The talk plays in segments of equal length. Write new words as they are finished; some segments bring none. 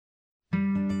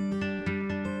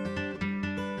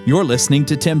You're listening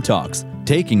to Tim Talks,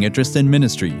 Taking Interest in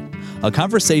Ministry, a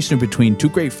conversation between two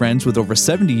great friends with over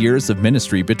 70 years of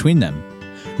ministry between them.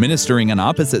 Ministering on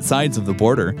opposite sides of the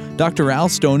border, Dr. Al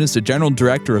Stone is the General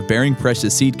Director of Bearing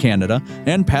Precious Seed Canada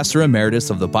and Pastor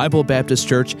Emeritus of the Bible Baptist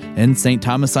Church in St.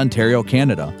 Thomas, Ontario,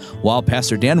 Canada, while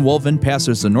Pastor Dan Wolven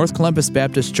pastors the North Columbus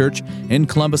Baptist Church in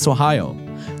Columbus, Ohio.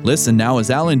 Listen now as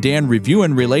Al and Dan review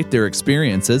and relate their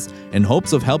experiences in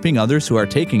hopes of helping others who are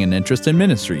taking an interest in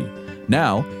ministry.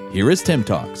 Now, here is Tim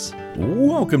Talks.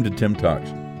 Welcome to Tim Talks.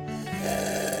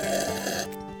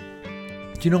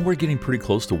 Do you know we're getting pretty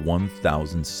close to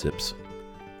 1,000 sips?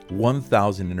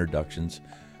 1,000 introductions.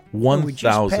 1,000. We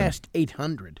just passed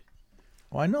 800.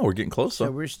 Oh, I know. We're getting close, So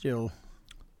though. we're still,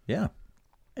 Yeah.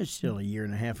 it's still a year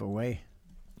and a half away.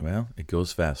 Well, it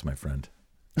goes fast, my friend.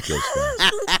 It goes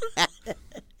fast.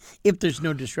 If there's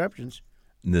no disruptions.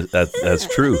 That's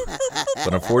true.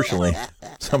 But unfortunately,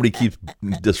 somebody keeps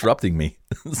disrupting me.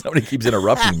 Somebody keeps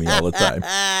interrupting me all the time.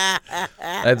 I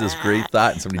have this great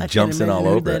thought, and somebody jumps in all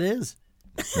over that it. is.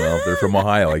 Well, they're from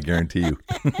Ohio, I guarantee you.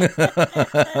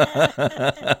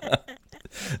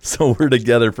 So we're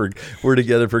together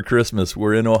for Christmas.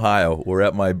 We're in Ohio. We're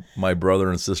at my brother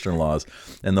and sister-in-law's,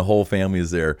 and the whole family is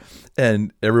there.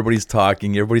 And everybody's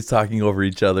talking over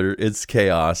each other. It's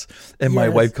chaos. And my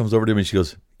wife comes over to me and she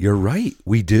goes, "You're right,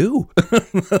 we do."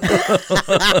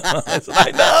 I said,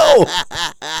 I know.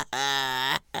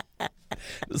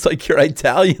 It's like you're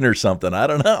Italian or something. I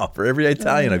don't know. For every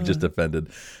Italian I've just offended.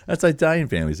 That's Italian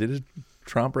families. They just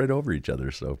tromp right over each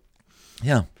other. So,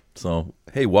 yeah. So,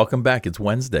 hey, welcome back. It's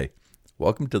Wednesday.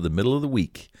 Welcome to the middle of the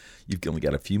week. You've only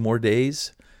got a few more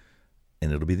days,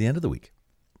 and it'll be the end of the week.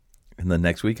 And the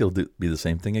next week, it'll be the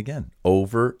same thing again,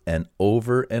 over and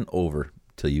over and over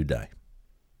till you die.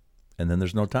 And then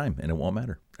there's no time, and it won't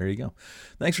matter. There you go.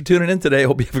 Thanks for tuning in today.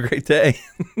 Hope you have a great day.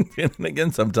 And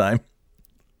again sometime.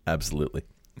 Absolutely.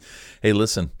 Hey,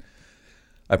 listen,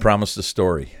 I promised a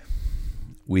story.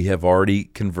 We have already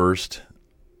conversed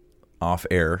off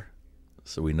air,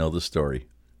 so we know the story.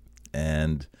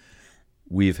 And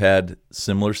we've had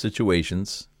similar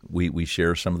situations. We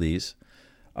share some of these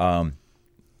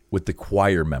with the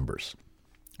choir members.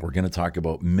 We're going to talk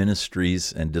about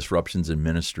ministries and disruptions in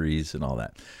ministries and all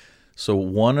that. So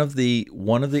one of the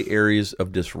areas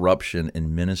of disruption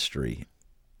in ministry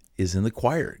is in the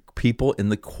choir. People in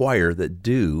the choir that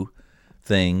do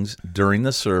things during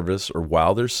the service or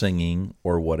while they're singing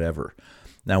or whatever.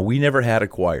 Now, we never had a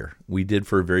choir. We did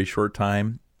for a very short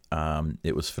time.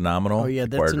 It was phenomenal. Oh, yeah,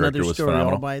 the that's choir another director was story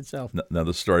phenomenal. all by itself.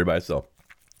 Another story by itself.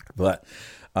 But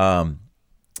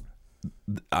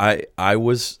I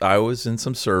was in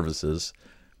some services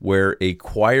where a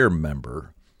choir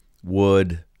member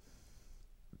would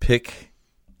pick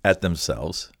at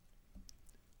themselves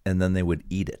and then they would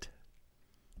eat it.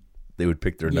 They would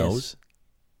pick their nose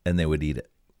and they would eat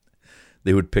it.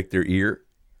 They would pick their ear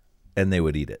and they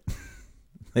would eat it.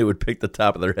 They would pick the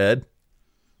top of their head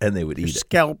and they would eat it.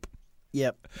 Scalp.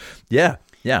 Yep. Yeah.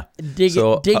 Dig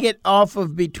it off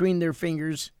of between their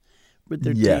fingers with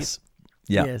their teeth.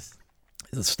 Yeah. Yes.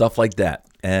 Stuff like that.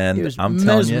 And It was I'm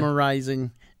telling you,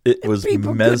 mesmerizing. it was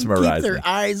People mesmerizing. couldn't keep their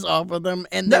eyes off of them,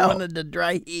 and they wanted to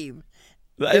dry heave.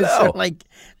 I It's know. sort of like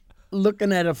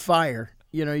looking at a fire.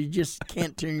 You know, you just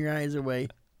can't turn your eyes away.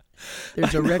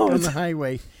 There's a wreck on the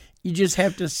highway. You just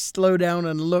have to slow down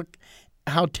and look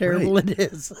how terrible it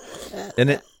is.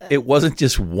 And it wasn't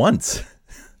just once.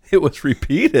 It was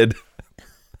repeated.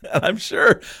 And I'm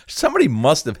sure somebody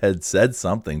must have had said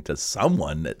something to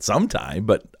someone at some time,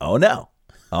 but oh no.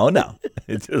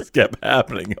 It just kept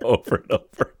happening over and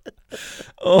over.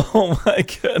 Oh my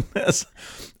goodness.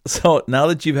 So now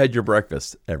that you've had your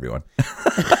breakfast, everyone.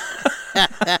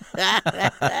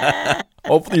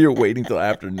 Hopefully you're waiting till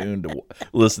afternoon to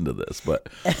listen to this, but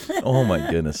oh my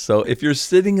goodness. So if you're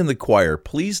sitting in the choir,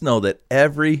 please know that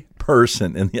every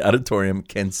person in the auditorium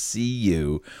can see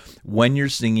you when you're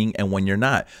singing and when you're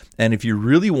not. And if you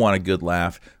really want a good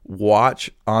laugh,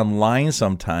 watch online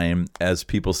sometime as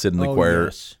people sit in the choir.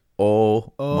 Yes.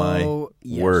 Oh my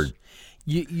word.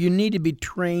 You need to be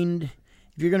trained.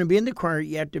 If you're going to be in the choir,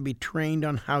 you have to be trained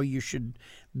on how you should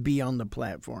be on the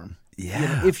platform. Yeah. You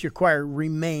know, if your choir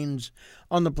remains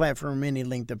on the platform any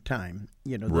length of time.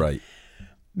 You know, Right.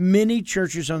 Many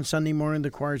churches on Sunday morning, the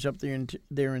choir's up there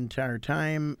their entire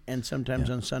time, and sometimes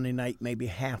on Sunday night, maybe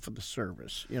half of the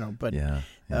service. You know, but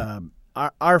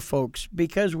our folks,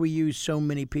 because we use so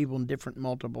many people in different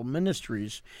multiple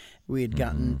ministries, we had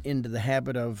gotten into the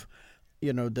habit of,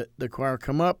 you know, the choir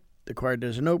come up, the choir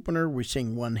does an opener, we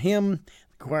sing one hymn,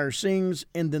 the choir sings,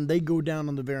 and then they go down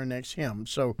on the very next hymn.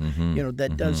 So, you know,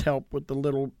 that does help with the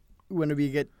little whenever you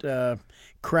get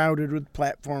crowded with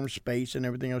platform space and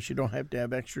everything else, you don't have to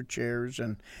have extra chairs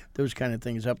and those kind of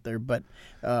things up there. But,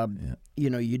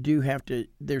 you do have to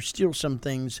 – there's still some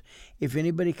things. If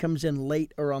anybody comes in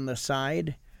late or on the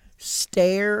side,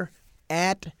 stare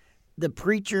at the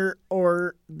preacher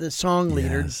or the song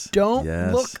leader. Don't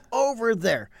look over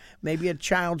there. Maybe a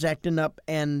child's acting up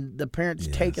and the parent's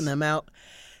taking them out,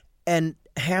 and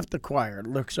half the choir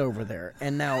looks over there.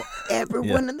 And now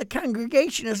everyone in the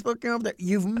congregation is looking over there.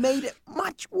 You've made it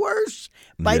much worse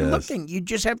by looking. You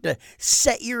just have to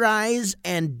set your eyes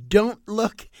and don't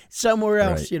look somewhere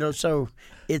else, so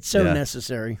it's so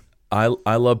necessary. I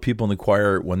love people in the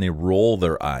choir when they roll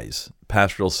their eyes.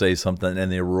 Pastor will say something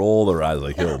and they roll their eyes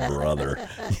like, oh, brother,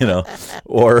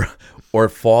 or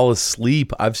fall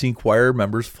asleep. I've seen choir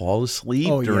members fall asleep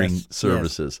during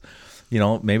services.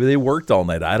 Maybe they worked all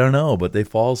night. I don't know, but they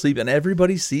fall asleep and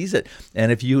everybody sees it.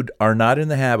 And if you are not in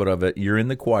the habit of it, you're in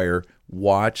the choir,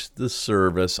 watch the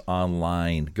service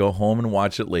online. Go home and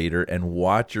watch it later and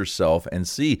watch yourself and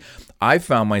see. I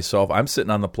found myself, I'm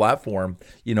sitting on the platform,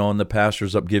 and the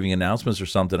pastor's up giving announcements or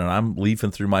something, and I'm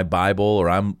leafing through my Bible or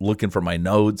I'm looking for my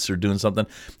notes or doing something,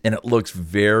 and it looks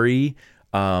very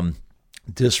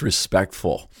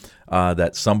disrespectful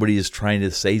that somebody is trying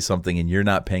to say something and you're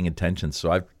not paying attention.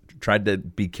 So I've tried to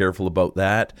be careful about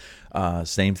that.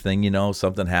 Same thing,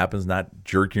 something happens, not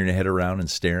jerking your head around and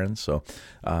staring. So,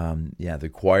 the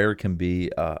choir can be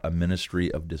a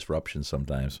ministry of disruption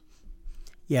sometimes.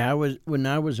 Yeah, when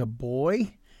I was a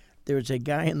boy, there was a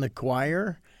guy in the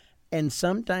choir, and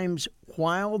sometimes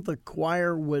while the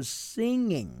choir was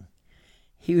singing,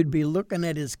 he would be looking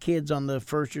at his kids on the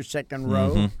first or second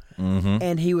row,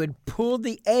 and he would pull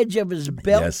the edge of his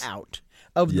belt out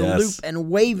of the loop and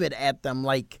wave it at them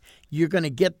like, you're going to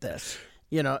get this,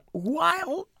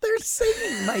 while they're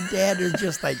singing. My dad was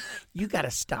just like, you got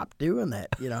to stop doing that,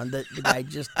 and the guy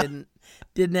just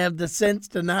didn't have the sense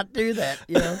to not do that,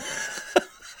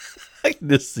 I can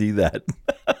just see that.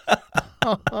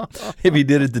 If he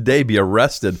did it today, be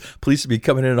arrested. Police would be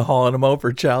coming in and hauling him out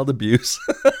for child abuse.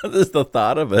 Just the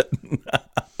thought of it.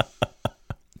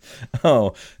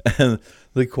 And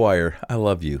the choir, I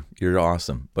love you. You're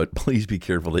awesome. But please be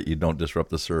careful that you don't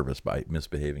disrupt the service by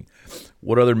misbehaving.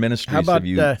 What other ministries have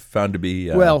you found to be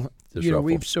disruptful?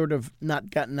 We've sort of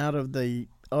not gotten out of the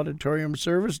auditorium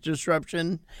service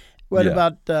disruption. What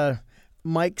about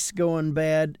mics going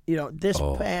bad?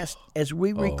 Past, as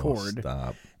we record,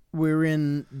 we're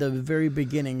in the very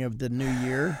beginning of the new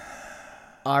year.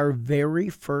 Our very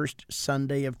first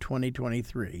Sunday of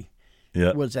 2023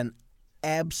 was an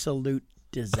absolute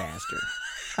disaster.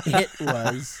 It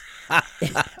was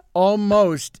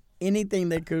almost anything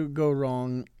that could go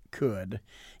wrong could.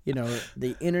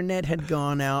 The internet had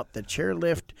gone out, the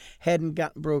chairlift hadn't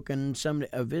gotten broken,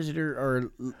 a visitor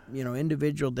or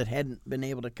individual that hadn't been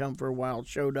able to come for a while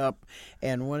showed up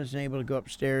and wasn't able to go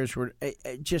upstairs.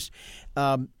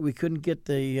 We couldn't get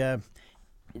the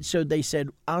so they said,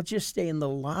 I'll just stay in the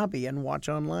lobby and watch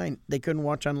online. They couldn't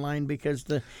watch online because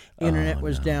the internet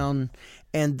was down.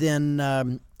 And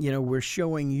then, we're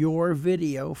showing your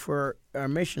video for our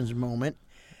missions moment.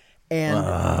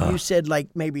 And you said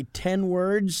like maybe 10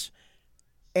 words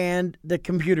and the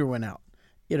computer went out.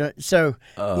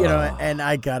 And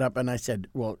I got up and I said,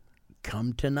 well,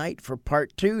 come tonight for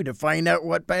part 2 to find out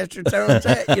what Pastor Tone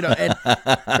said. And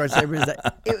of course everybody's like,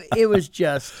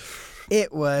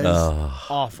 it was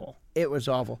awful. It was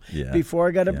awful. Yeah. Before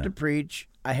I got up to preach,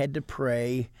 I had to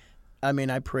pray.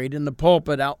 I prayed in the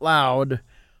pulpit out loud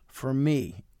for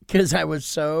me because I was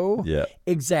so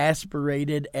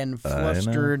exasperated and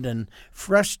flustered and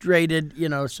frustrated,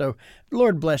 So,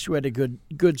 Lord bless you, had a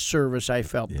good service. I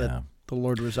felt that the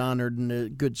Lord was honored and the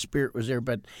good spirit was there.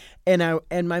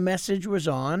 And my message was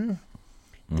on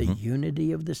the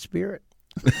unity of the Spirit.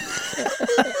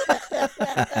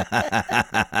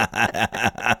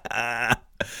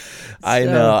 I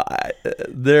know.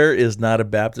 There is not a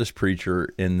Baptist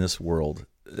preacher in this world,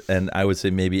 and I would say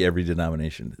maybe every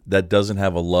denomination, that doesn't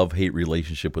have a love-hate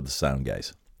relationship with the sound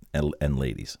guys and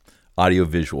ladies,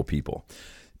 audio-visual people.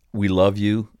 We love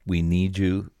you. We need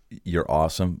you. You're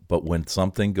awesome. But when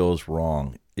something goes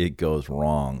wrong, it goes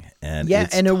wrong. And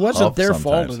and it wasn't their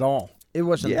fault at all. It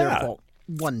wasn't their fault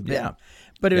one bit. Yeah.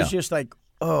 But it was just like,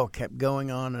 kept going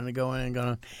on and going and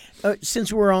going on.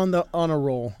 Since we're on a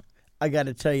roll, I got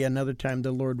to tell you, another time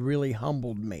the Lord really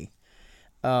humbled me.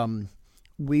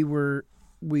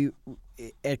 We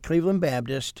at Cleveland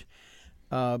Baptist,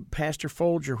 Pastor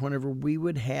Folger, whenever we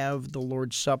would have the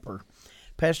Lord's Supper,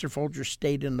 Pastor Folger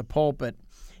stayed in the pulpit,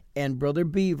 and Brother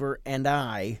Beaver and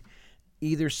I,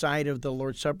 either side of the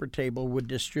Lord's Supper table, would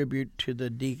distribute to the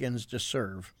deacons to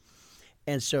serve.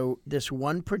 And so this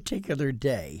one particular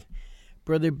day,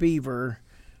 Brother Beaver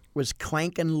was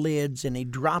clanking lids, and he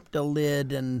dropped a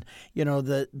lid, and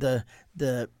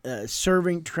the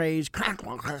serving trays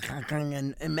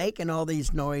and making all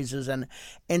these noises, and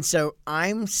so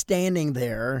I'm standing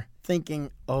there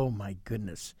thinking, oh my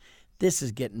goodness, this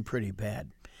is getting pretty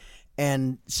bad.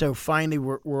 And so finally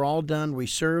we're all done. We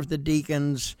serve the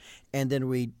deacons, and then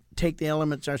we take the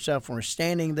elements ourselves, and we're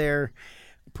standing there.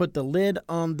 Put the lid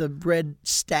on the bread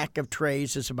stack of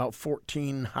trays. It's about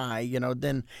 14 high,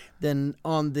 then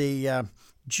on the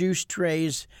juice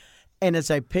trays. And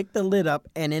as I pick the lid up,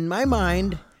 and in my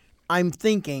mind, I'm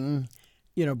thinking,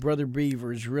 Brother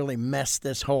Beaver's really messed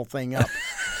this whole thing up.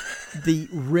 The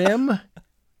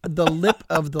lip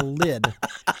of the lid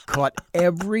caught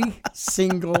every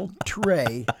single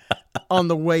tray on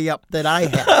the way up that I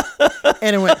had.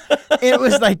 And it went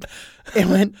like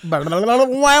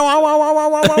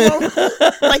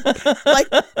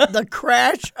the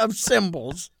crash of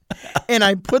cymbals. And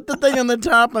I put the thing on the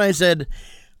top, and I said,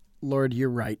 Lord, you're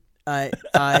right.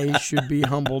 I should be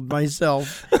humbled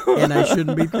myself, and I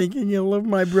shouldn't be thinking ill of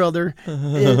my brother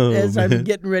as I'm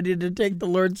getting ready to take the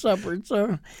Lord's Supper.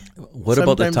 So what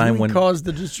about the time we cause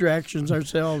the distractions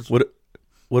ourselves?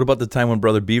 What about the time when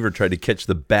Brother Beaver tried to catch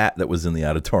the bat that was in the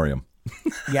auditorium?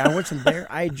 Yeah, I wasn't there.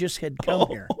 I just had come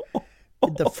here.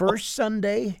 The first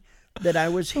Sunday that I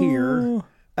was here,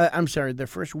 the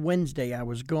first Wednesday I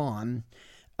was gone,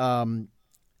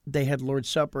 they had Lord's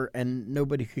Supper, and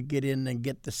nobody could get in and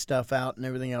get the stuff out and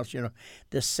everything else.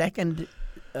 The second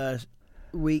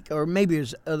week, or maybe it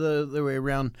was the other way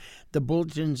around, the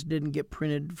bulletins didn't get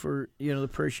printed for, the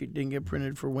prayer sheet didn't get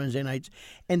printed for Wednesday nights.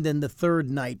 And then the third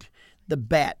night, the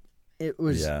bat, it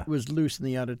was loose in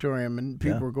the auditorium, and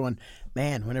people were going,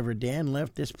 man, whenever Dan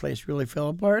left, this place really fell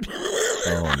apart.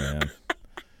 Oh, man.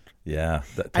 Yeah.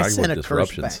 I sent a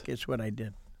curse back, is what I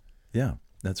did. Yeah,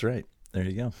 that's right. There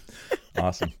you go.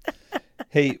 Awesome.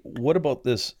 Hey, what about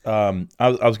this? I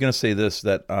was going to say this,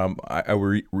 that I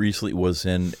recently was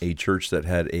in a church that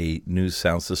had a new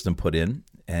sound system put in,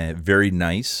 very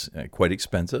nice, quite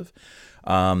expensive.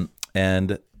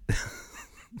 And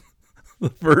the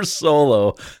first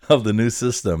solo of the new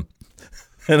system,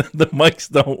 and the mics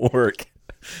don't work.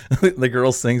 The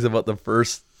girl sings about the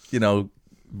first,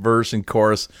 verse and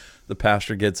chorus. The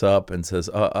pastor gets up and says,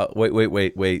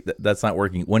 wait, that's not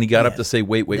working. When he got up to say,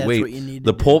 wait,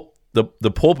 the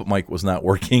pulpit mic was not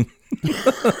working.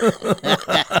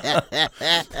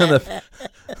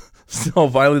 So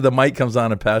finally the mic comes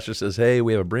on, and pastor says, hey,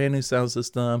 we have a brand new sound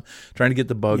system, trying to get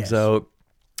the bugs out.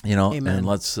 Amen. And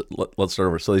let's start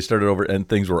over. So they started over, and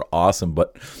things were awesome.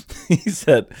 But he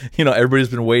said, everybody's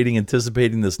been waiting,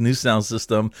 anticipating this new sound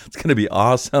system. It's going to be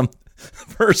awesome.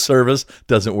 First service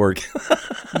doesn't work.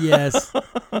 Yes.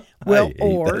 Well,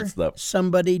 or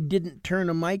somebody didn't turn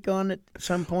a mic on at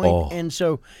some point. And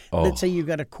so let's say you've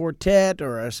got a quartet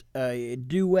or a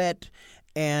duet,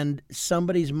 and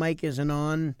somebody's mic isn't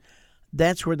on.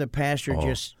 That's where the pastor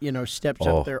just, steps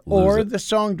up there. Or the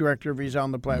song director, if he's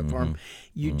on the platform.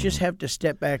 You just have to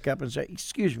step back up and say,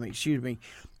 excuse me.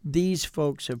 These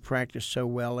folks have practiced so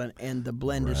well, and the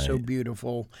blend is so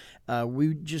beautiful.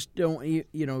 We just don't,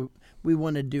 we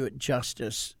want to do it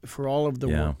justice for all of the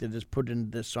work that is put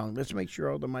into this song. Let's make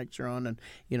sure all the mics are on, and,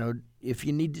 if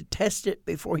you need to test it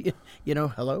before you,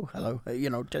 hello,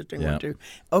 testing 1, 2.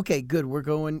 Okay, good, we're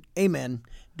going, amen.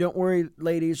 Don't worry,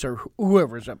 ladies, or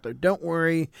whoever's up there. Don't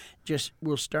worry.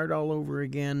 We'll start all over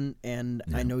again, and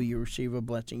I know you receive a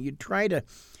blessing. You try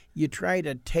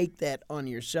to take that on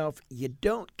yourself. You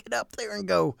don't get up there and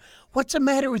go, what's the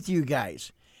matter with you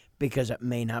guys? Because it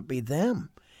may not be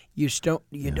them. You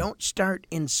don't start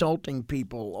insulting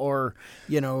people or,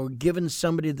 giving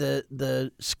somebody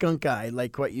the skunk eye,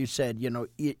 like what you said.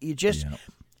 You just,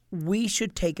 we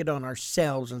should take it on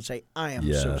ourselves and say, I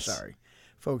am so sorry.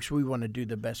 Folks, we want to do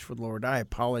the best for the Lord. I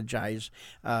apologize.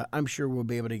 I'm sure we'll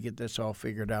be able to get this all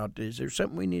figured out. Is there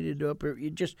something we need to do up here? You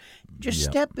just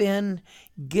step in,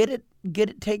 get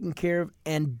it taken care of,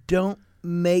 and don't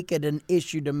make it an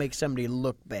issue to make somebody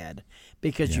look bad,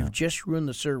 because you've just ruined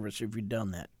the service if you've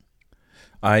done that.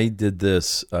 I did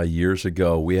this years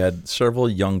ago. We had several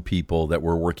young people that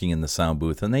were working in the sound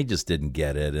booth, and they just didn't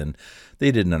get it, and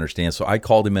they didn't understand. So I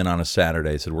called them in on a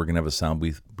Saturday. I said, we're going to have a sound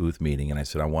booth meeting, and I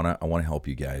said, I want to help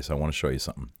you guys. I want to show you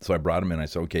something. So I brought them in. I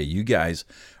said, okay, you guys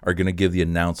are going to give the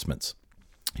announcements.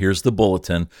 Here's the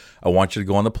bulletin. I want you to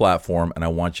go on the platform, and I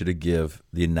want you to give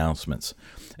the announcements.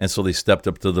 And so they stepped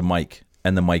up to the mic,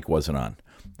 and the mic wasn't on.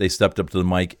 They stepped up to the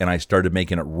mic, and I started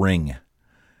making it ring.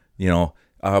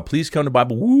 Please come to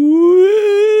Bible.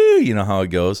 Woo! You know how it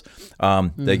goes.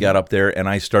 They got up there, and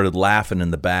I started laughing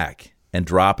in the back. and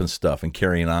dropping stuff and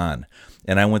carrying on.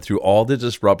 And I went through all the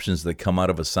disruptions that come out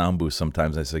of a sound booth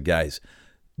sometimes. I said, guys,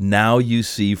 now you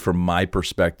see from my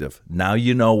perspective. Now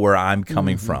you know where I'm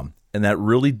coming from. And that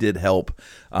really did help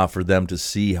for them to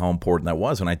see how important that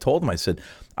was. And I told them, I said,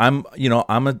 I'm a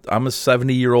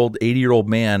 70-year-old, 80-year-old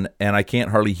man, and I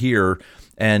can't hardly hear.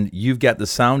 And you've got the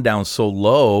sound down so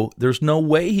low, there's no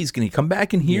way he's going to come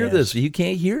back and hear this. You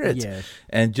can't hear it. Yes.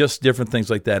 And just different things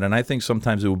like that. And I think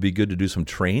sometimes it would be good to do some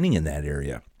training in that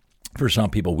area. For some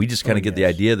people, we just kind of get the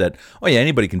idea that,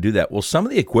 anybody can do that. Well, some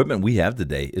of the equipment we have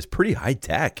today is pretty high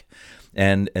tech,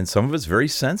 and some of it's very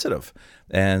sensitive.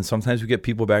 And sometimes we get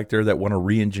people back there that want to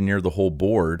re-engineer the whole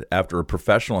board after a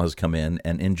professional has come in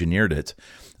and engineered it.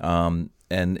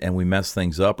 And we mess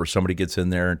things up, or somebody gets in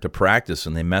there to practice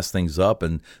and they mess things up,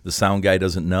 and the sound guy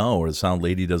doesn't know, or the sound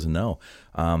lady doesn't know.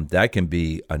 That can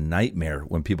be a nightmare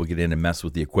when people get in and mess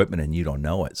with the equipment and you don't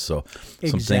know it. So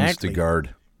some things to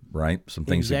guard. Right, some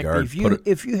things to guard.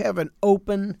 If you have an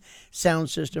open sound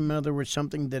system, in other words,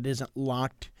 something that isn't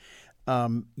locked,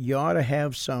 you ought to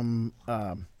have some.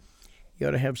 You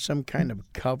ought to have some kind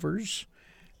of covers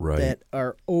that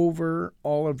are over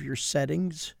all of your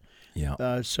settings.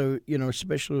 Yeah. So,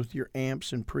 especially with your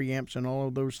amps and preamps and all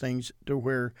of those things, to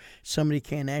where somebody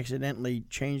can't accidentally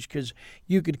change, because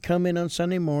you could come in on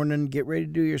Sunday morning, get ready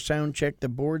to do your sound check, the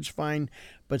board's fine,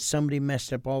 but somebody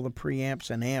messed up all the preamps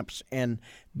and amps, and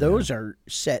those are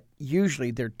set.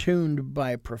 Usually they're tuned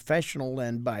by a professional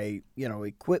and by,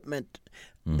 equipment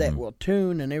that will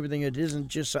tune and everything. It isn't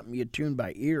just something you tune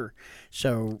by ear.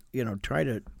 So, try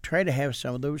to have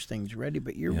some of those things ready.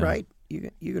 But you're right.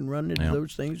 You can run into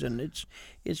those things, and it's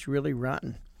really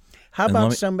rotten. How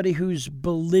about somebody who's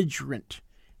belligerent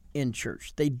in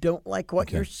church? They don't like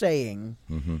what you're saying,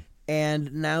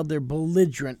 and now they're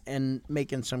belligerent and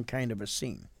making some kind of a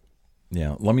scene.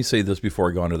 Yeah. Let me say this before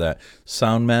I go on to that.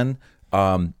 Sound men,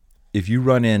 if you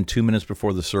run in 2 minutes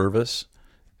before the service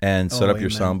and set up your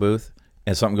sound booth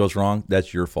and something goes wrong,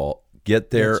 that's your fault. Get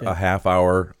there a half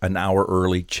hour, an hour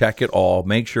early, check it all,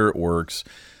 make sure it works,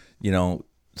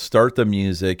 start the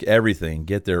music, everything.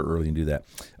 Get there early and do that.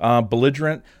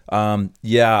 Belligerent,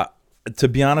 to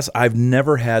be honest, I've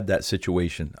never had that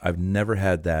situation. I've never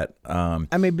had that.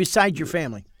 Besides your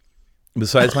family.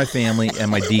 Besides my family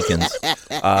and my deacons,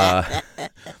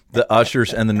 the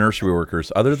ushers and the nursery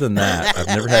workers. Other than that, I've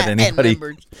never had anybody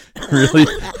really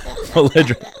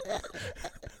belligerent.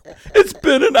 It's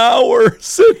been an hour.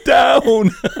 Sit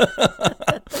down.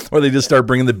 Or they just start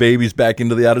bringing the babies back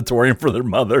into the auditorium for their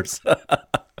mothers.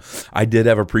 I did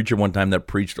have a preacher one time that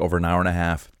preached over an hour and a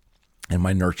half, and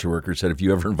my nursery worker said, if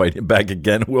you ever invite him back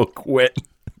again, we'll quit.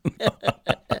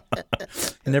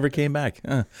 He never came back.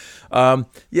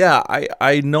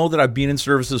 I know that I've been in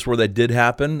services where that did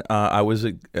happen. I was,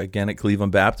 again, at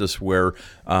Cleveland Baptist where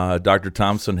Dr.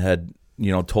 Thompson had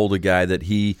told a guy that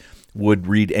he would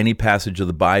read any passage of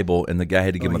the Bible, and the guy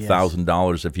had to give him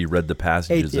 $1,000 if he read the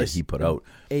passages that he put out.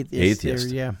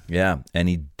 Atheist. There, yeah. And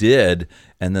he did,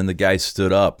 and then the guy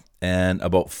stood up, and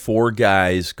about 4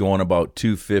 guys going about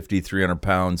 250, 300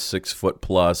 pounds, 6 foot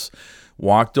plus,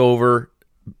 walked over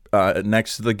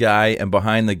next to the guy and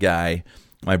behind the guy.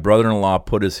 My brother-in-law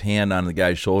put his hand on the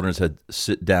guy's shoulder and said,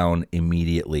 sit down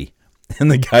immediately.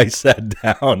 And the guy sat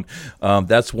down.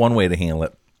 That's one way to handle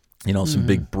it. Some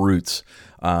big brutes.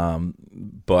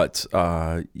 But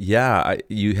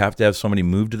you have to have somebody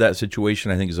move to that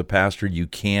situation. I think as a pastor, you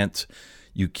can't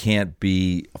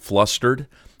be flustered.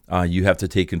 You have to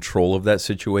take control of that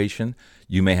situation.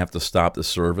 You may have to stop the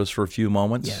service for a few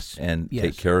moments and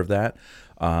take care of that.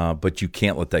 But you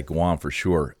can't let that go on for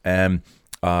sure. And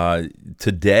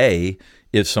today,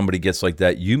 if somebody gets like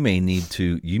that, you may need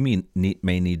to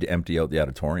empty out the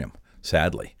auditorium.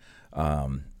 Sadly,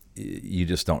 you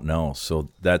just don't know. So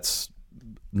that's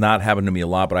not happened to me a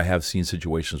lot, but I have seen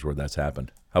situations where that's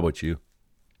happened. How about you?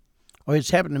 Well,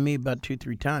 it's happened to me about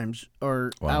 2-3 times,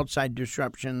 or outside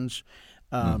disruptions.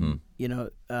 Not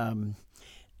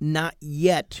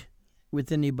yet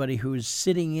with anybody who is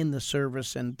sitting in the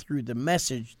service and through the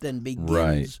message then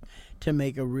begins to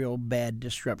make a real bad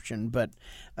disruption. But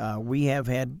we have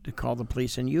had to call the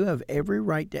police, and you have every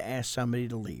right to ask somebody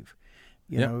to leave.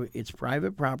 You know, it's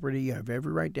private property. You have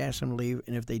every right to ask them to leave,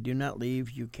 and if they do not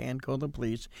leave, you can call the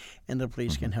police, and the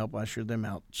police can help usher them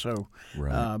out. So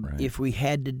if we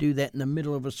had to do that in the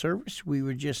middle of a service, we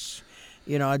would just,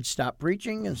 I'd stop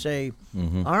preaching and say,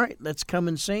 all right, let's come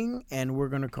and sing, and we're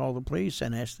going to call the police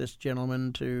and ask this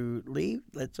gentleman to leave.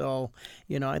 Let's all,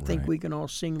 I think we can all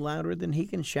sing louder than he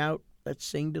can shout. Let's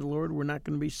sing to the Lord. We're not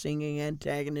going to be singing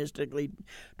antagonistically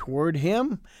toward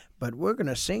him, but we're going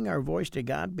to sing our voice to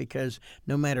God, because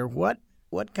no matter what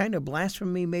what kind of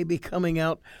blasphemy may be coming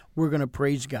out, we're going to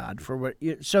praise God for what.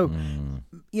 So,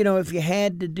 if you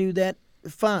had to do that,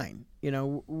 fine.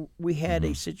 We had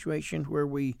a situation where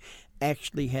we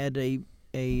actually had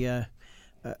a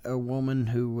woman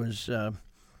who was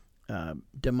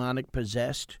demonic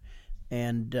possessed,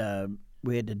 and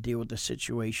we had to deal with the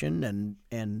situation,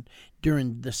 and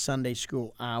during the Sunday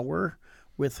school hour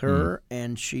with her,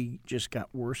 and she just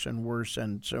got worse and worse,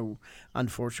 and so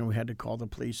unfortunately we had to call the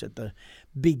police at the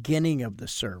beginning of the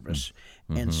service.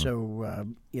 And so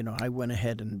I went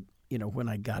ahead and when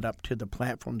I got up to the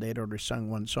platform, they had already sung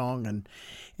one song,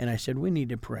 and I said, we need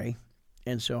to pray.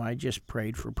 And so I just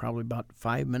prayed for probably about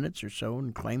 5 minutes or so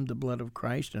and claimed the blood of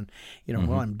Christ. And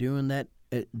while I'm doing that,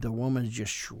 the woman's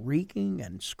just shrieking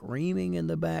and screaming in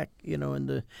the back,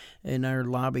 in our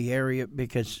lobby area,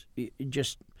 because it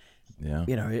just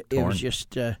it was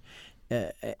just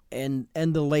and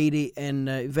the lady, and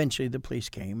eventually the police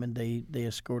came and they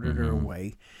escorted her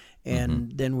away.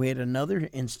 And then we had another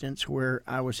instance where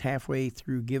I was halfway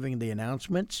through giving the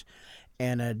announcements,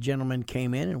 and a gentleman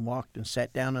came in and walked and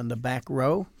sat down in the back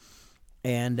row.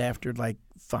 And after like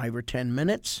 5 or 10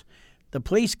 minutes, the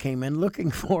police came in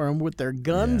looking for him with their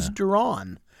guns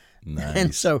drawn. Nice.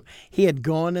 And so he had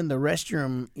gone in the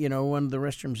restroom, one of the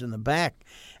restrooms in the back.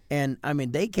 And,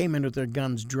 they came in with their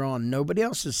guns drawn. Nobody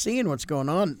else is seeing what's going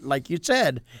on. Like you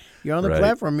said, you're on the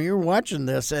platform, you're watching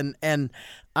this, and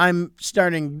I'm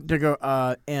starting to go,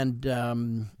 I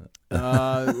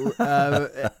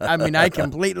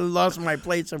completely lost my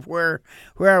place of where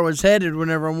I was headed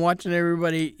whenever I'm watching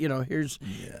everybody. Here's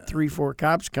 3-4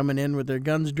 cops coming in with their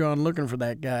guns drawn looking for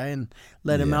that guy and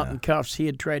let him out in cuffs. He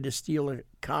had tried to steal a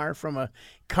car from a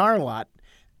car lot,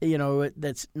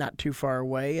 that's not too far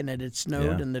away, and it had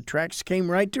snowed, and the tracks came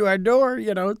right to our door,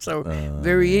 so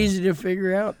very easy to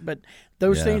figure out. But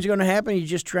those things are going to happen. You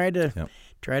just try to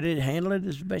handle it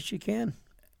as best you can.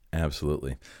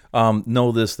 Absolutely.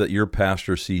 Know this, that your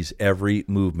pastor sees every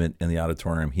movement in the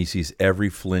auditorium. He sees every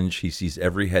flinch. He sees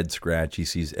every head scratch. He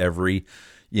sees every,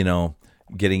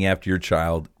 getting after your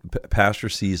child. Pastor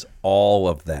sees all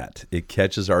of that. It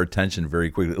catches our attention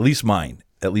very quickly, at least mine.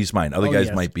 Other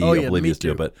guys might be oblivious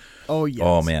to it, but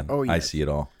I see it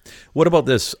all. What about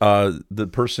this? The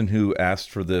person who asked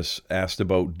for this asked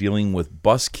about dealing with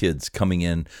bus kids coming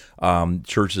in,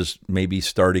 churches maybe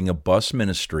starting a bus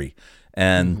ministry,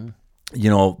 and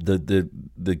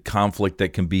the conflict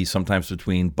that can be sometimes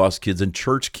between bus kids and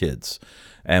church kids.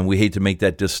 And we hate to make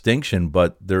that distinction,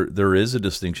 but there is a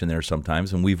distinction there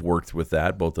sometimes, and we've worked with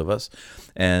that, both of us.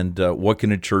 And what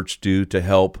can a church do to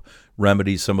help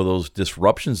remedy some of those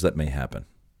disruptions that may happen?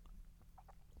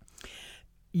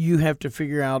 You have to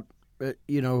figure out,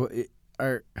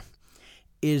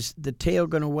 is the tail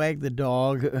going to wag the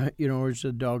dog, or is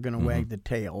the dog going to wag the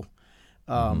tail?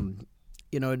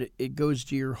 It goes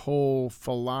to your whole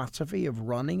philosophy of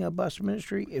running a bus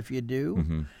ministry. If you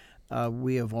do,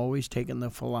 we have always taken the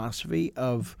philosophy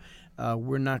of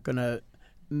we're not going to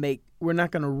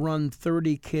run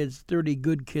 30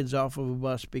 good kids off of a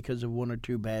bus because of 1 or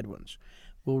 2 bad ones.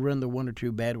 We'll run the 1 or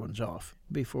 2 bad ones off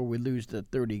before we lose the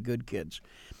 30 good kids.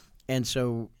 And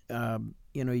so,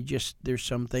 there's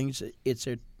some things, it's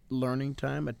a learning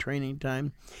time, a training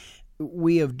time.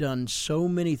 We have done so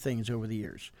many things over the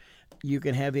years. You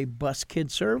can have a bus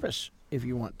kid service if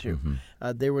you want to.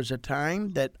 There was a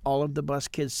time that all of the bus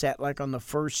kids sat like on the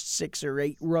first 6 or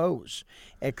 8 rows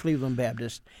at Cleveland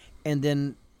Baptist, and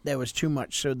then that was too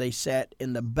much, so they sat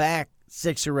in the back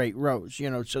 6 or 8 rows,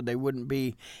 so they wouldn't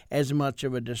be as much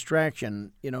of a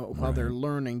distraction, while they're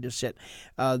learning to sit.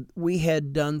 We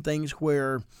had done things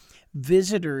where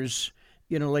visitors,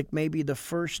 like maybe the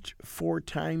first 4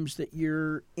 times that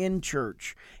you're in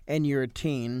church and you're a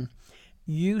teen,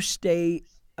 you stay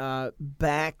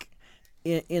back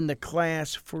in the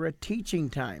class for a teaching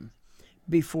time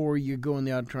before you go in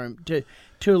the auditorium to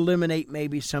eliminate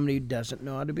maybe somebody who doesn't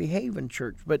know how to behave in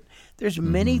church. But there's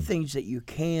many things that you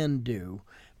can do,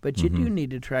 but you do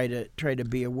need to try to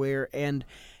be aware, and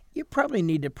you probably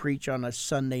need to preach on a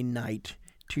Sunday night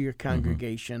to your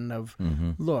congregation of,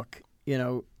 look,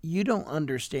 you don't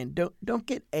understand. Don't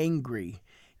get angry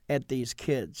at these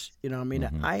kids.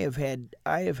 I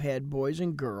have had boys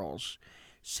and girls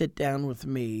sit down with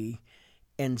me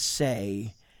and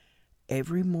say,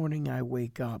 every morning I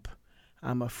wake up,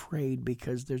 I'm afraid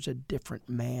because there's a different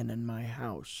man in my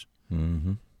house.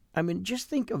 Just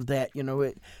think of that.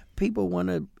 People want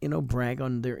to, brag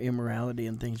on their immorality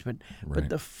and things, but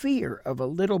the fear of a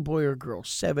little boy or girl,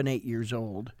 7, 8 years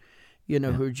old,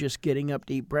 who are just getting up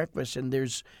to eat breakfast, and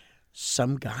there's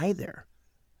some guy there.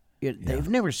 They've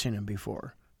never seen him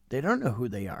before. They don't know who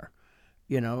they are.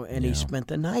 and he spent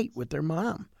the night with their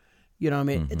mom.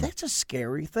 That's a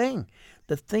scary thing.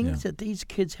 The things that these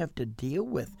kids have to deal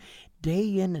with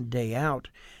day in and day out,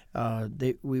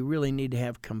 we really need to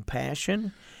have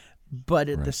compassion. But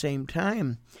at the same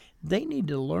time, they need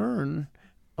to learn,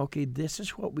 okay, this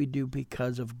is what we do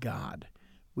because of God.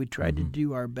 We try to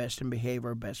do our best and behave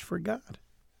our best for God.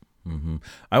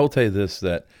 I will tell you this,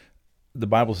 that the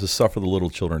Bible says, suffer the little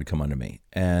children to come unto me.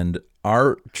 And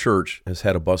our church has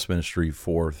had a bus ministry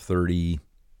for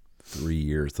 33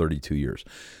 years, 32 years.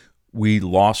 We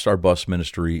lost our bus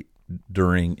ministry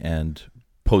during and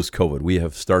post-COVID. We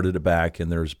have started it back,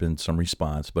 and there's been some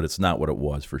response, but it's not what it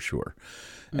was for sure.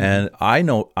 And I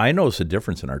notice a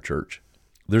difference in our church.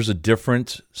 There's a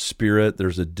different spirit.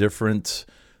 There's a different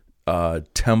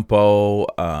tempo.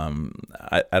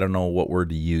 I don't know what word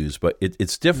to use, but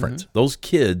it's different. Those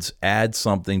kids add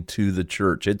something to the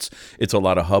church. It's a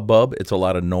lot of hubbub. It's a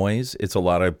lot of noise. It's a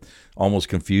lot of almost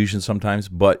confusion sometimes,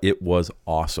 but it was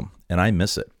awesome, and I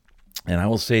miss it. And I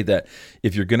will say that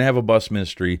if you're going to have a bus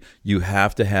ministry, you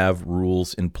have to have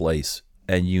rules in place,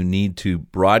 and you need to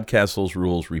broadcast those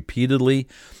rules repeatedly,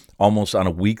 almost on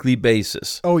a weekly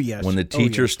basis. Oh, yes. When the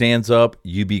teacher stands up,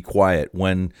 you be quiet.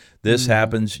 When this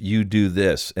happens, you do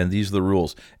this, and these are the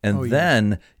rules. And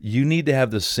then you need to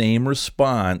have the same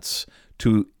response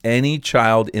to any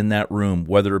child in that room,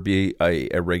 whether it be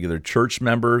a regular church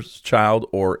member's child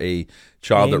or a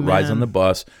child that rides on the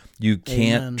bus. You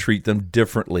can't treat them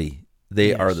differently.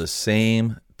 They are the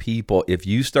same people. If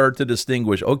you start to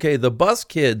distinguish, okay, the bus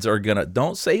kids are going to,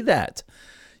 don't say that.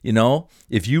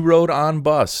 If you rode on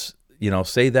bus,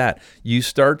 say that. You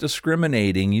start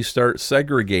discriminating, you start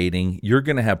segregating, you're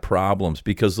going to have problems,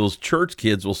 because those church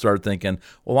kids will start thinking,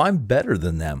 well, I'm better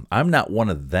than them. I'm not one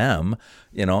of them,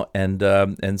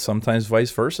 and sometimes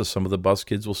vice versa. Some of the bus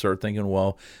kids will start thinking,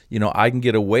 well, I can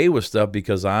get away with stuff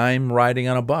because I'm riding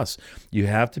on a bus. You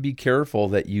have to be careful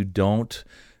that you don't,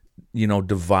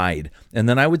 divide. And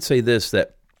then I would say this,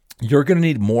 that you're going to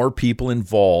need more people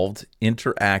involved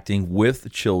interacting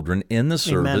with children in the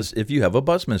service. If you have a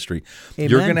bus ministry.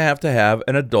 You're going to have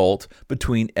an adult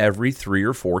between every 3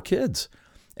 or 4 kids.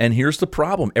 And here's the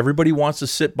problem. Everybody wants to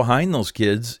sit behind those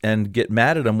kids and get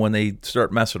mad at them when they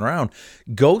start messing around.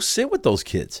 Go sit with those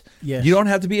kids. Yes. You don't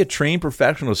have to be a trained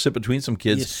professional to sit between some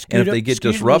kids. And if they get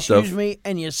disruptive.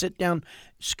 And you sit down,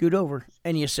 scoot over,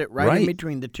 and you sit right in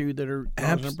between the two that are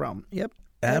causing a problem. Yep.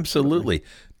 Absolutely.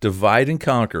 Divide and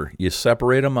conquer. You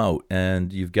separate them out,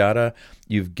 and you've got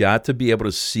to be able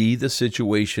to see the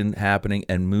situation happening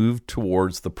and move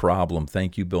towards the problem.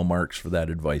 Thank you, Bill Marks, for that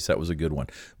advice. That was a good one.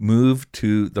 Move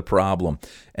to the problem,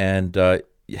 and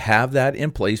have that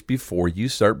in place before you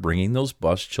start bringing those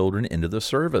bus children into the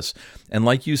service. And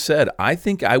like you said, I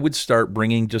think I would start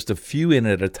bringing just a few in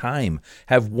at a time.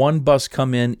 Have one bus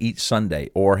come in each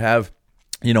Sunday, or have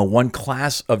one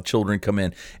class of children come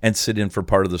in and sit in for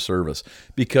part of the service.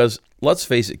 Because let's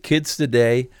face it, kids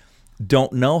today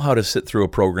don't know how to sit through a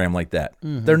program like that.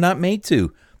 They're not made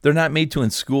to. They're not made to in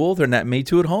school. They're not made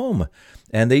to at home.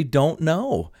 And they don't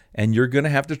know. And you're going to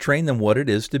have to train them what it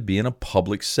is to be in a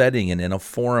public setting and in a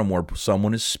forum where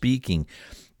someone is speaking.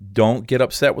 Don't get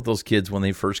upset with those kids when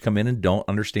they first come in and don't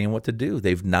understand what to do.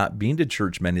 They've not been to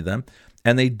church, many of them,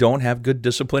 and they don't have good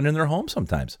discipline in their home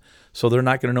sometimes. So they're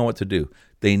not going to know what to do.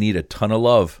 They need a ton of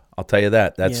love. I'll tell you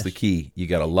that. That's the key. You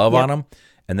got to love on them,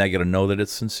 and they got to know that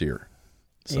it's sincere.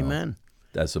 So Amen.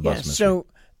 That's the bus ministry. So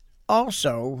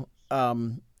also,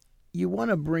 you want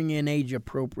to bring in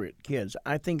age-appropriate kids.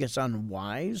 I think it's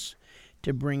unwise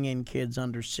to bring in kids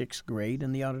under 6th grade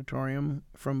in the auditorium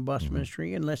from bus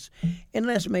ministry, unless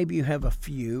maybe you have a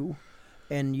few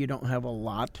and you don't have a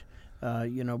lot,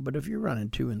 But if you're running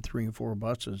 2 and 3 and 4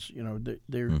 buses,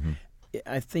 they're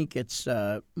I think it's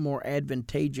more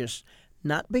advantageous,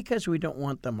 not because we don't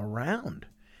want them around,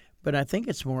 but I think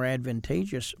it's more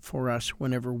advantageous for us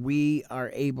whenever we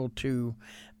are able to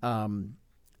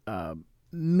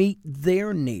meet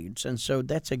their needs. And so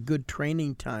that's a good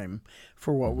training time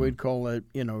for what we'd call a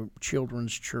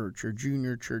children's church or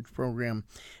junior church program.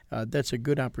 That's a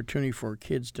good opportunity for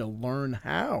kids to learn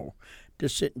how to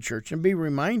sit in church and be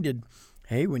reminded,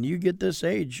 hey, when you get this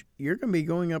age, you're going to be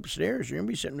going upstairs. You're going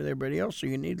to be sitting with everybody else, so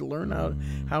you need to learn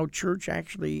how church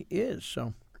actually is.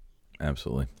 So,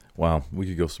 absolutely. Wow, we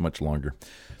could go so much longer.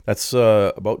 That's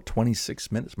about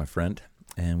 26 minutes, my friend,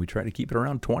 and we try to keep it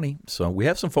around 20. So we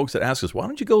have some folks that ask us, why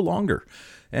don't you go longer?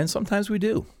 And sometimes we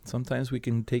do. Sometimes we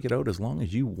can take it out as long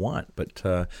as you want. But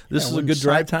this is a good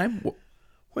drive time.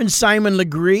 When Simon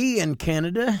Legree in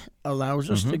Canada allows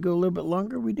us to go a little bit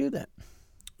longer, we do that.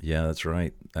 Yeah, that's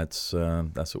right. That's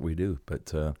what we do.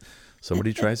 But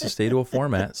Somebody tries to stay to a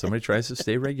format. Somebody tries to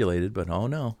stay regulated, but oh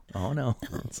no.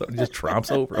 Somebody just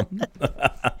tromps over them.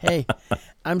 Hey,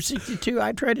 I'm 62.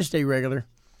 I try to stay regular.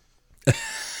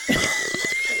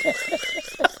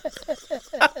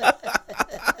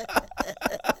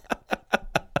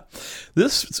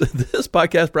 This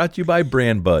podcast brought to you by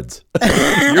Brand Buds,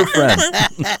 your friend.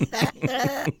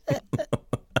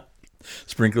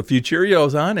 Sprinkle a few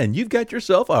Cheerios on, and you've got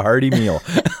yourself a hearty meal.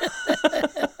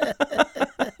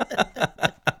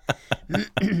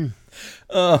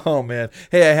 Oh, man.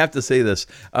 Hey, I have to say this.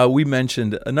 We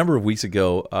mentioned a number of weeks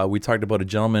ago, we talked about a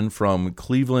gentleman from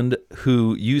Cleveland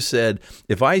who you said,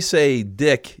 if I say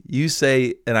Dick, you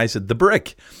say, and I said the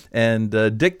Brick. And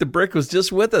Dick the Brick was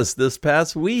just with us this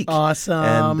past week.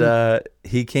 Awesome. And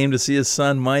he came to see his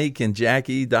son Mike and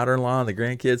Jackie, daughter-in-law, and the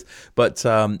grandkids. But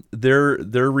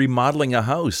they're remodeling a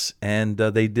house, and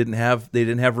they didn't have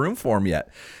room for him yet.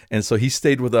 And so he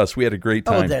stayed with us. We had a great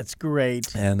time. Oh, that's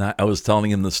great. And I was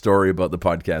telling him the story about the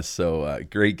podcast. So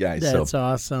great guy. That's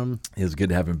awesome. It was good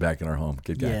to have him back in our home.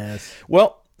 Good guy. Yes.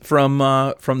 Well, from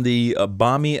the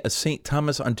balmy St.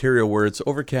 Thomas, Ontario, where it's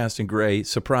overcast and gray.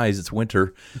 Surprise, it's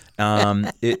winter.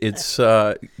 It's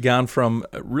gone from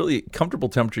a really comfortable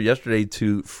temperature yesterday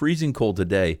to freezing cold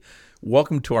today.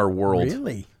 Welcome to our world.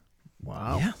 Really?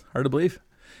 Wow. Yeah, hard to believe.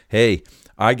 Hey,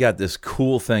 I got this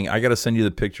cool thing. I got to send you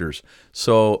the pictures.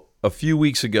 So a few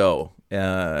weeks ago,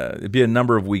 it'd be a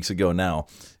number of weeks ago now,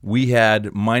 we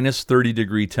had minus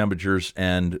 30-degree temperatures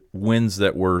and winds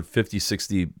that were 50,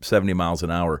 60, 70 miles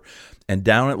an hour. And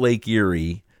down at Lake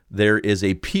Erie, there is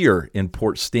a pier in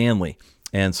Port Stanley.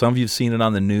 And some of you have seen it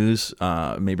on the news,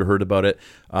 maybe heard about it.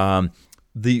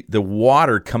 The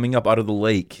water coming up out of the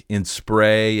lake in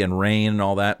spray and rain and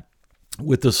all that,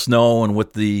 with the snow and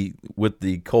with the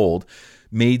cold,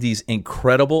 made these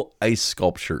incredible ice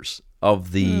sculptures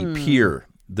of the pier.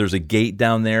 There's a gate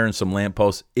down there and some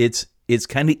lampposts. It's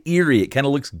kind of eerie. It kind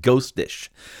of looks ghostish.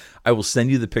 I will send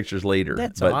you the pictures later.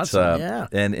 That's awesome. Yeah.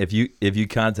 And if you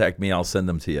contact me, I'll send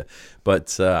them to you.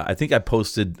 But I think I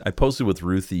posted with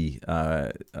Ruthie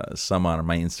some on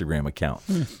my Instagram account.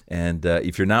 And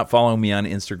if you're not following me on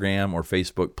Instagram or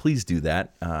Facebook, please do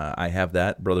that. I have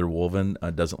that. Brother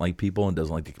Wolven doesn't like people and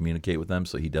doesn't like to communicate with them,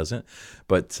 so he doesn't.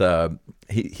 But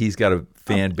he's got a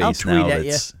fan base now.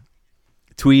 That's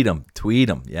tweet him.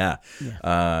 Yeah.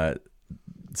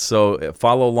 So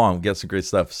follow along. We've got some great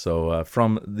stuff. So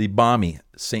from the balmy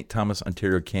St. Thomas,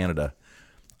 Ontario, Canada,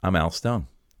 I'm Al Stone,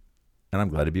 and I'm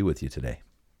glad to be with you today.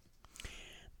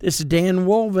 This is Dan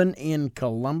Wolven in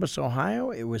Columbus,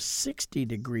 Ohio. It was 60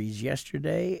 degrees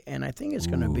yesterday, and I think it's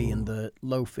going to be in the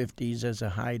low 50s as a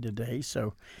high today.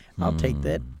 So I'll take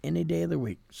that any day of the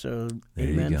week. So there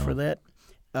amen for that.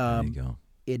 There you go.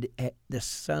 The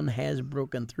sun has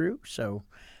broken through, so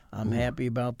I'm happy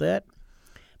about that.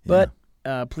 But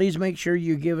please make sure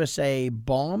you give us a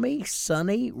balmy,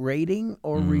 sunny rating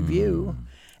or review,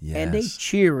 and a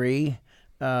cheery,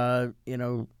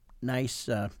 nice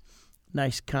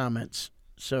comments.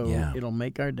 So it'll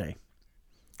make our day.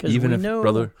 Because we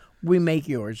know we make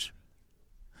yours.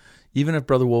 Even if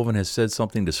Brother Wolven has said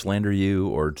something to slander you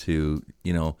or to,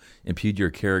 impugn your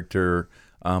character,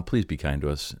 please be kind to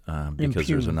us because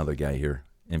there's another guy here.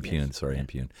 Impugn.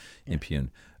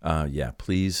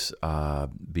 Please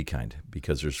be kind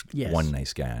because there's one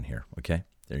nice guy on here. Okay,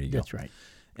 there you go. That's right.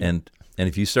 And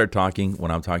if you start talking when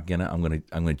I'm talking, I'm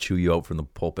gonna chew you out from the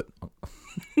pulpit.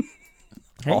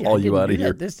 Hey, I'll haul you out of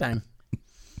here this time.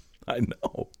 I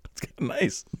know it's kind of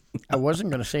nice. I wasn't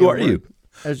going to say. Who are you?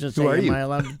 I was just saying, am I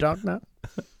allowed to talk now?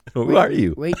 Who are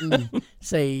you? Wait and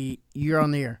say you're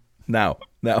on the air. Now.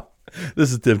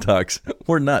 This is Tim Talks.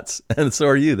 We're nuts, and so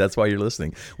are you. That's why you're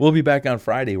listening. We'll be back on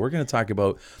Friday. We're going to talk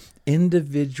about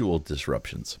individual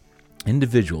disruptions.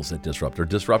 Individuals that disrupt, or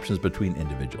disruptions between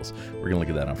individuals. We're going to look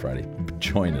at that on Friday.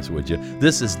 Join us, would you?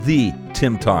 This is the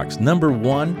Tim Talks,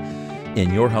 #1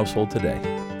 in your household today.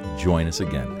 Join us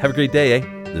again. Have a great day,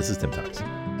 This is Tim Talks.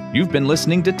 You've been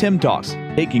listening to Tim Talks,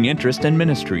 taking interest in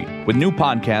ministry, with new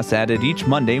podcasts added each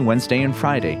Monday, Wednesday, and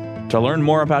Friday. To learn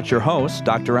more about your hosts,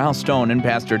 Dr. Al Stone and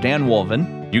Pastor Dan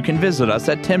Wolven, you can visit us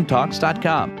at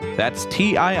timtalks.com. That's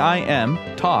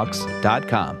TIIM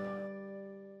Talks.com.